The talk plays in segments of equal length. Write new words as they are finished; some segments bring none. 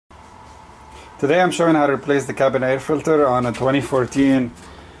Today I'm showing how to replace the cabin air filter on a 2014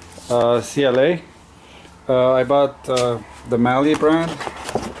 CLA. I bought the Mali brand.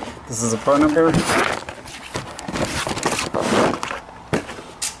 This is a part number.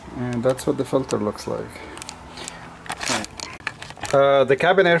 And that's what the filter looks like. The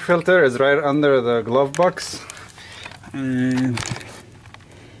cabin air filter is right under the glove box. And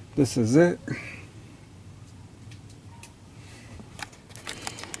this is it.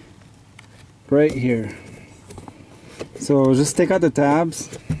 Right here. So just take out the tabs.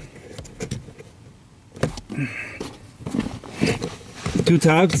 2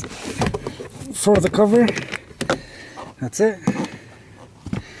 tabs for the cover. That's it.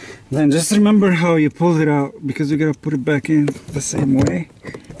 Then just remember how you pull it out, because you gotta put it back in the same way.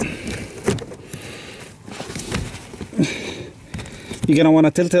 You're gonna want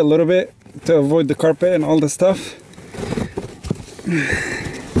to tilt it a little bit to avoid the carpet and all the stuff.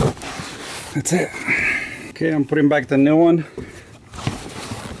 That's it. Okay, I'm putting back the new one.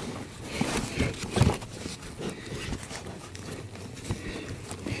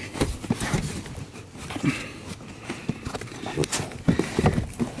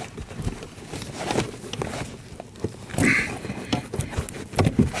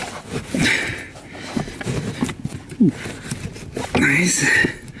 Nice.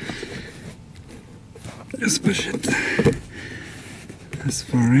 Just push it as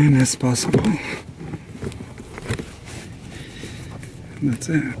far in as possible. That's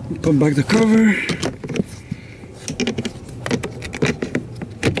it. Put back the cover.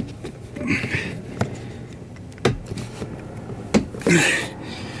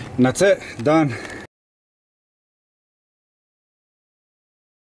 And that's it. Done.